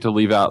typically get to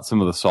leave out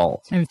some of the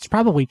salt. And it's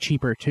probably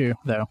cheaper too,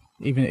 though.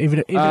 Even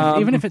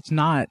if it's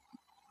not,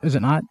 is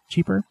it not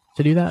cheaper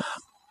to do that?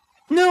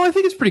 No, I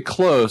think it's pretty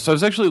close. I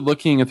was actually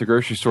looking at the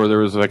grocery store. There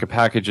was like a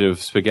package of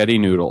spaghetti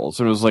noodles.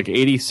 It was like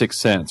 86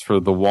 cents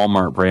for the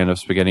Walmart brand of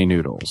spaghetti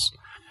noodles.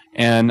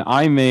 And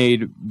I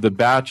made the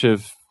batch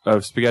of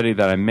spaghetti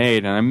that I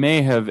made, and I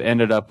may have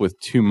ended up with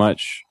too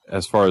much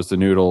as far as the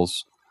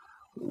noodles.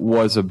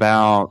 Was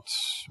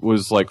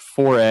like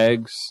 4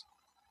 eggs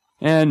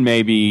and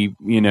maybe,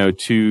 2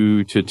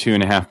 to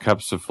 2.5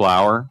 cups of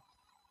flour.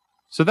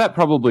 So that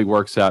probably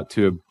works out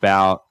to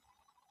about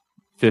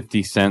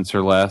 50 cents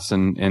or less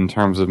in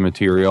terms of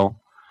material.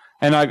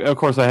 And of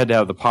course I had to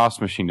have the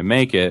pasta machine to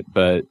make it,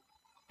 but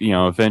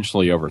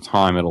eventually over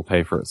time it'll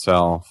pay for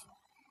itself.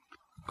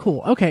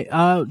 Cool. Okay.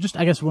 Just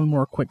I guess one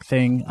more quick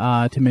thing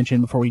to mention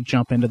before we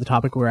jump into the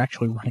topic. We're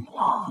actually running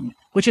long,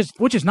 which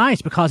is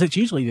nice because it's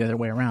usually the other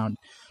way around.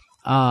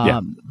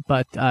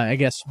 But I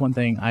guess one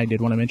thing I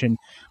did want to mention.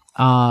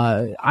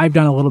 I've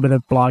done a little bit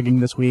of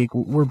blogging this week.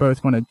 We're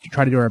both going to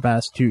try to do our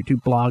best to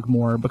blog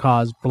more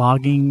because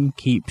blogging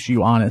keeps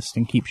you honest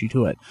and keeps you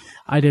to it.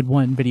 I did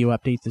one video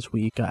update this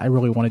week. I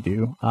really want to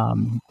do.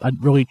 I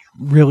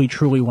really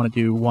truly want to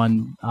do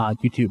one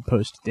YouTube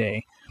post a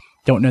day.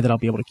 Don't know that I'll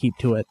be able to keep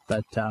to it,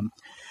 but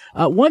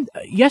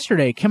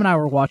yesterday, Kim and I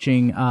were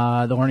watching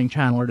the Learning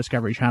Channel or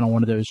Discovery Channel,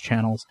 one of those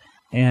channels,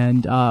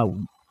 and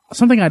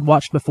something I'd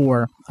watched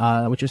before,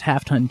 which is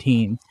Half Ton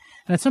Teen,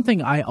 and it's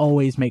something I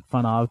always make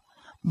fun of.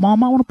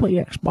 Mom, I want to play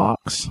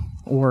Xbox,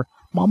 or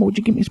Mama, would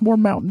you give me some more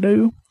Mountain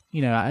Dew?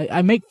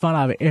 I make fun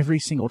of it every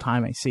single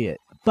time I see it,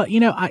 but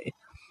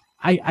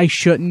I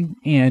shouldn't,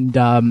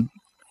 and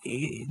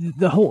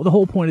the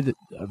whole point of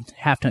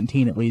Half Ton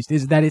Teen, at least,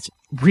 is that it's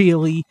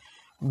really,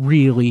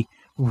 really,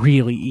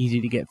 really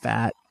easy to get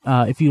fat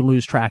if you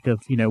lose track of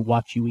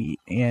what you eat,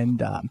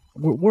 and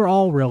we're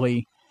all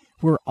really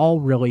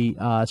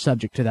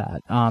subject to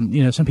that.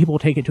 Some people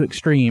take it to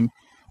extreme,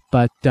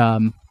 but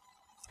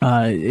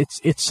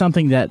it's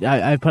something that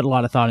I've put a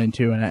lot of thought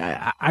into, and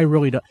I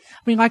really don't.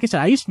 I mean, like I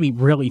said, I used to be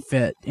really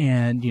fit,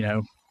 and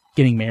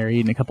getting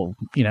married and a couple,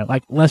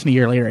 like less than a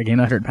year later, I gained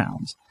 100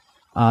 pounds,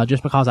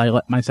 just because I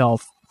let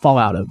myself fall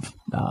out of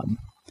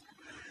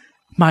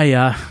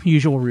my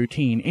usual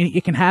routine. And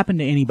it can happen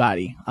to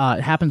anybody.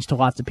 It happens to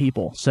lots of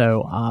people.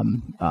 So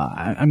I'm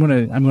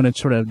gonna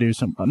sort of do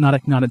some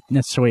not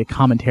necessarily a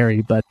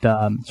commentary, but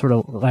sort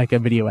of like a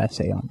video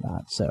essay on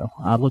that. So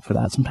look for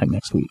that sometime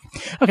next week.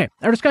 Okay,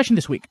 our discussion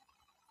this week.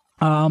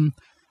 Wanted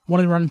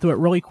to run through it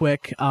really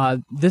quick.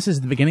 This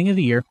is the beginning of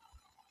the year.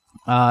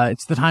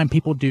 It's the time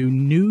people do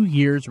New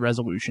Year's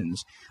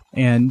resolutions.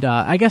 And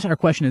I guess our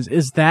question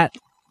is that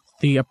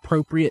the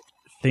appropriate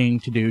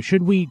thing to do?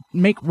 Should we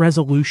make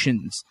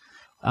resolutions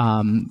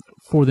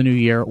for the new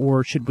year,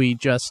 or should we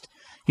just,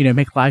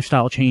 make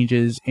lifestyle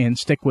changes and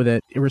stick with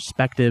it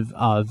irrespective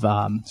of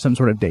some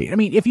sort of date? I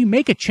mean, if you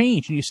make a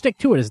change and you stick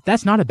to it,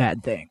 that's not a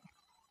bad thing.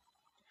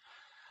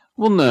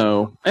 Well,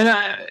 no. And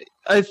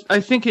I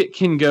think it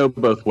can go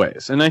both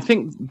ways. And I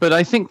think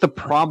the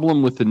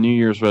problem with the New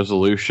Year's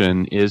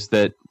resolution is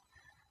that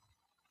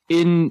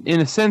in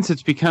a sense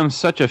it's become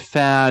such a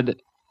fad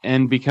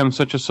and become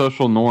such a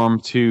social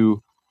norm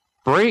to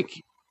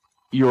break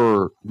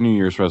your New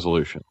Year's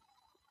resolution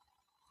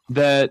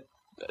that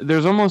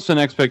there's almost an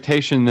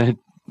expectation that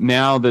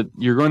now that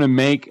you're going to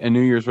make a New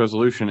Year's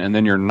resolution and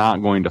then you're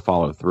not going to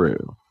follow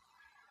through.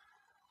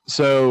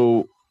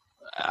 So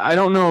I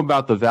don't know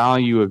about the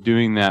value of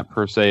doing that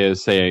per se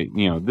as say,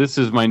 this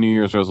is my New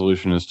Year's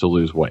resolution is to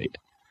lose weight.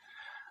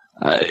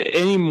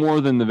 Any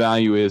more than the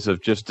value is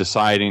of just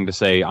deciding to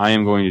say, I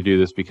am going to do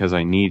this because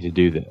I need to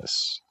do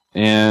this.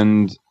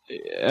 And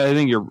I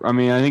think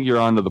you're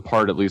onto the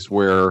part at least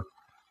where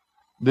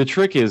the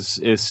trick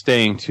is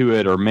staying to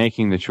it or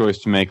making the choice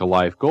to make a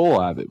life goal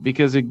of it.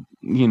 Because,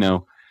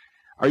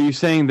 are you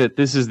saying that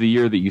this is the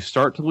year that you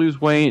start to lose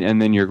weight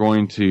and then you're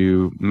going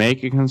to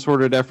make a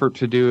concerted effort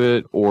to do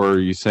it? Or are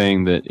you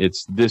saying that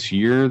it's this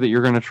year that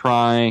you're going to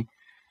try?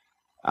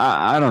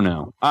 I don't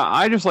know.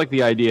 I just like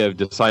the idea of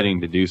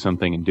deciding to do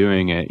something and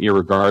doing it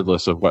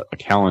irregardless of what a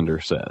calendar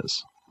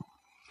says.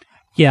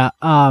 Yeah,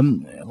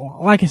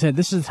 like I said,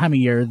 this is the time of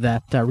year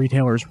that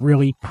retailers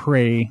really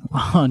prey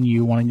on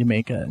you wanting to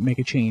make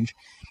a change.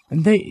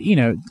 And they,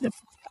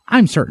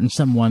 I'm certain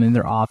someone in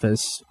their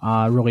office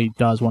really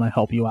does want to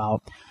help you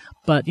out.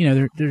 But,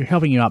 they're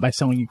helping you out by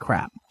selling you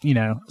crap.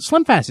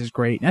 Slim Fast is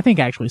great. I think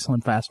actually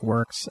Slim Fast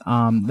works.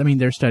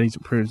 Their studies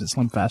prove that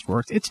Slim Fast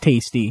works. It's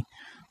tasty.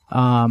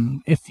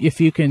 If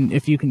you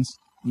can,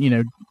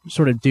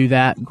 sort of do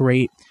that,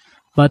 great.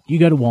 But you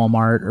go to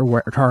Walmart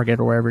or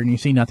Target or wherever, and you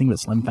see nothing but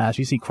Slim Fast.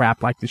 You see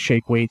crap like the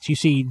shake weights. You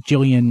see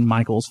Jillian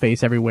Michaels'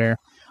 face everywhere.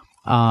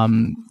 Her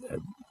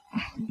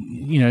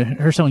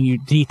selling you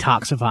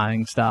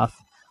detoxifying stuff.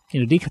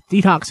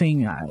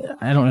 Detoxing.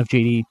 I don't know if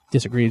JD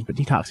disagrees, but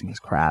detoxing is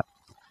crap.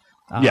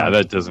 Yeah,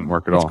 that doesn't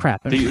work at all. It's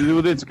crap.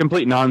 It's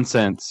complete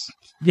nonsense.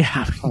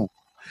 Yeah.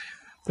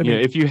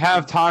 If you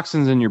have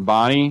toxins in your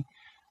body,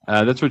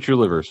 that's what your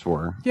liver's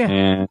for. Yeah.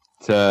 And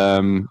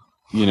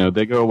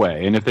they go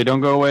away. And if they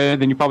don't go away,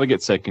 then you probably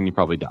get sick and you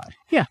probably die.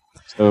 Yeah.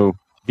 So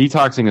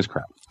detoxing is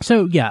crap.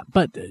 So, yeah,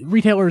 but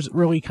retailers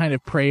really kind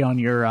of prey on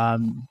your,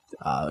 I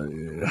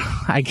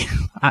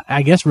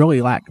guess really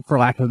for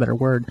lack of a better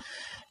word,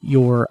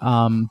 your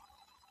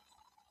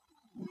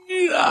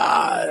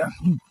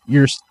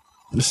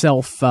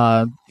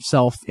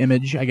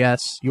self-image, I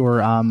guess, your,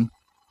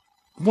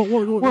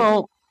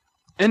 well,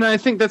 and I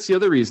think that's the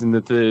other reason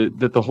that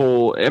the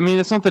whole,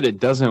 it's not that it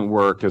doesn't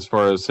work as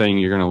far as saying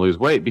you're going to lose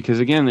weight, because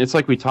again, it's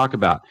like we talk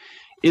about,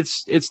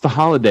 it's the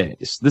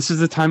holidays. This is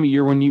the time of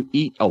year when you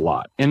eat a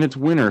lot, and it's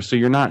winter, so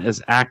you're not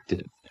as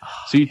active.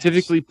 So you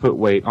typically put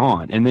weight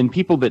on, and then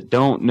people that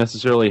don't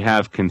necessarily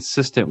have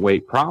consistent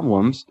weight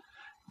problems,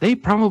 they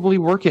probably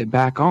work it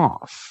back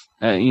off,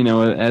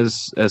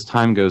 as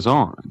time goes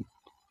on.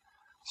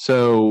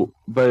 So,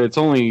 but it's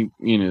only,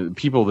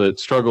 people that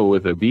struggle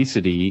with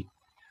obesity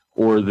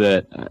or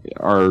that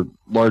are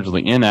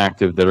largely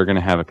inactive that are going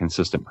to have a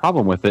consistent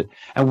problem with it.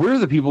 And we're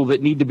the people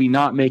that need to be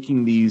not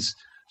making these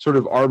sort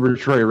of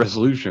arbitrary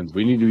resolutions.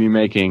 We need to be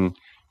making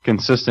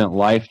consistent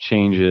life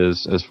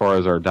changes as far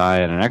as our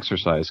diet and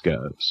exercise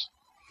goes.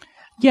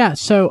 Yeah,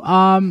 so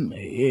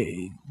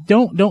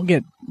don't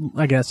get,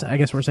 I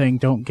guess we're saying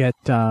don't get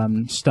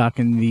stuck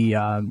in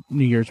the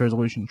New Year's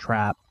resolution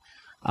trap.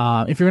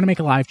 If you're going to make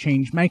a life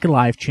change, make a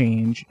life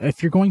change.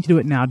 If you're going to do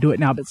it now,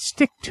 but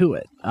stick to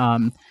it.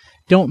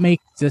 Don't make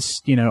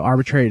this,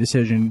 arbitrary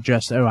decision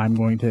just, I'm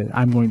going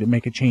to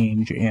make a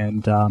change.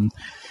 And,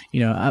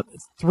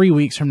 3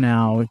 weeks from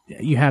now,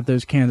 you have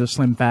those cans of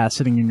Slim Fast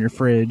sitting in your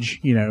fridge,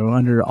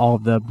 under all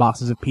of the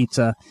boxes of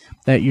pizza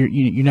that you're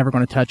never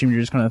going to touch them.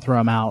 You're just going to throw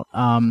them out.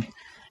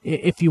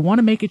 if you want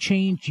to make a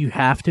change, you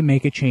have to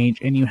make a change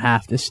and you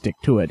have to stick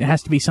to it. It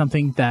has to be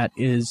something that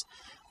is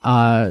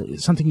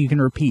something you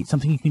can repeat,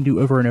 something you can do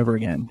over and over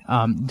again.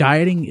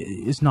 Dieting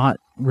is not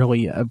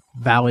really a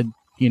valid,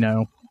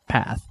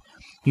 path.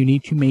 You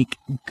need to make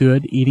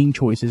good eating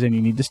choices and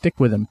you need to stick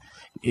with them.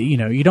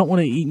 You don't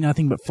want to eat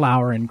nothing but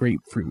flour and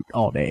grapefruit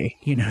all day.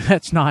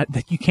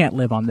 That you can't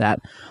live on that.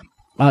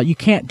 You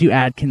can't do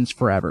Atkins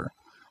forever.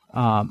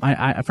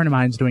 A friend of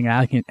mine's doing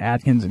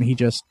Atkins and he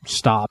just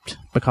stopped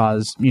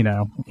because,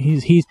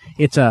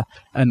 it's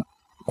an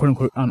quote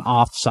unquote an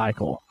off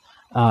cycle.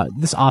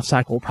 This off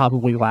cycle will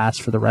probably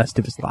last for the rest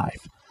of his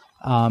life.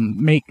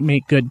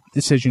 Make good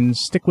decisions,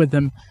 stick with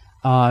them,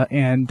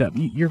 and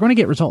you're going to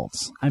get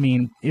results. I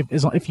mean,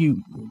 if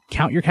you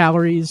count your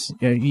calories,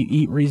 you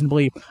eat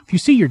reasonably. If you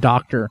see your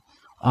doctor,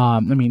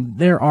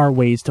 there are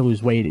ways to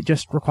lose weight. It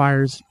just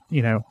requires,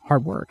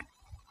 hard work.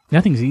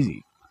 Nothing's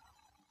easy.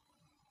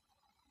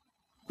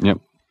 Yep.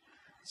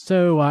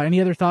 So, any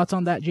other thoughts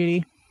on that,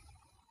 JD?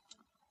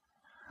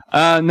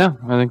 No,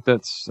 I think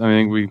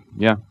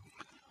yeah.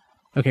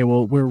 Okay,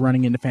 well, we're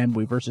running into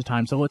Fanboy versus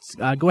time, so let's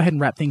go ahead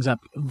and wrap things up.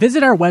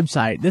 Visit our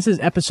website. This is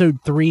episode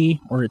 3,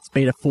 or it's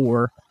beta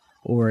 4,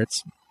 or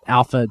it's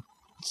Alpha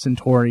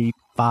Centauri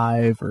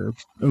 5, or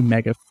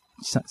Omega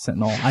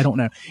Sentinel. I don't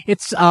know.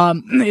 It's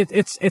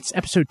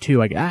episode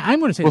 2. I'm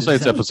going to say we'll say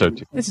it's episode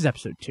 2. This is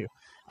episode 2.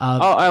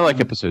 I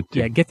like episode 2.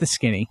 Yeah, Get the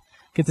Skinny.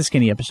 Get the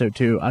Skinny episode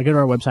 2. Go to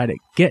our website at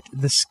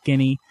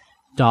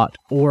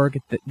gettheskinny.org.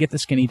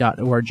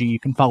 Gettheskinny.org. You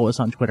can follow us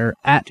on Twitter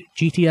at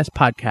GTS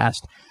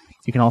Podcast.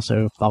 You can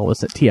also follow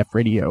us at TF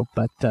Radio,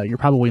 but you're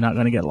probably not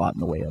going to get a lot in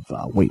the way of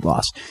weight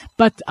loss.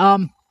 But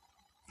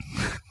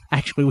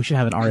actually, we should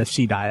have an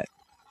RFC diet.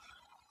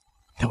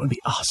 That would be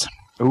awesome.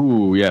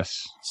 Ooh, yes.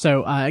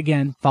 So,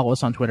 again, follow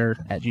us on Twitter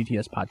at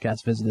GTS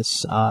Podcast. Visit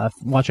us.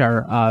 Watch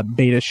our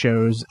beta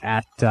shows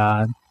at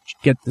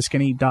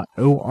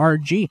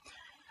gettheskinny.org.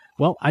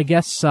 Well, I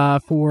guess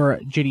for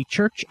JD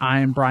Church,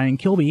 I'm Brian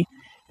Kilby.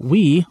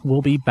 We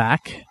will be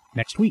back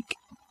next week.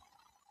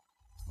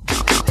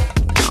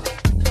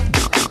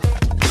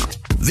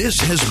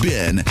 This has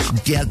been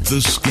Get the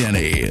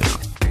Skinny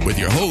with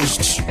your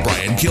hosts,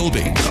 Brian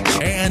Kilby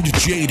and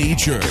JD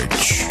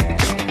Church.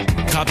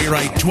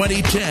 Copyright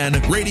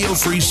 2010 Radio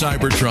Free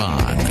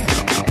Cybertron.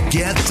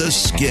 Get the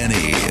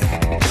Skinny.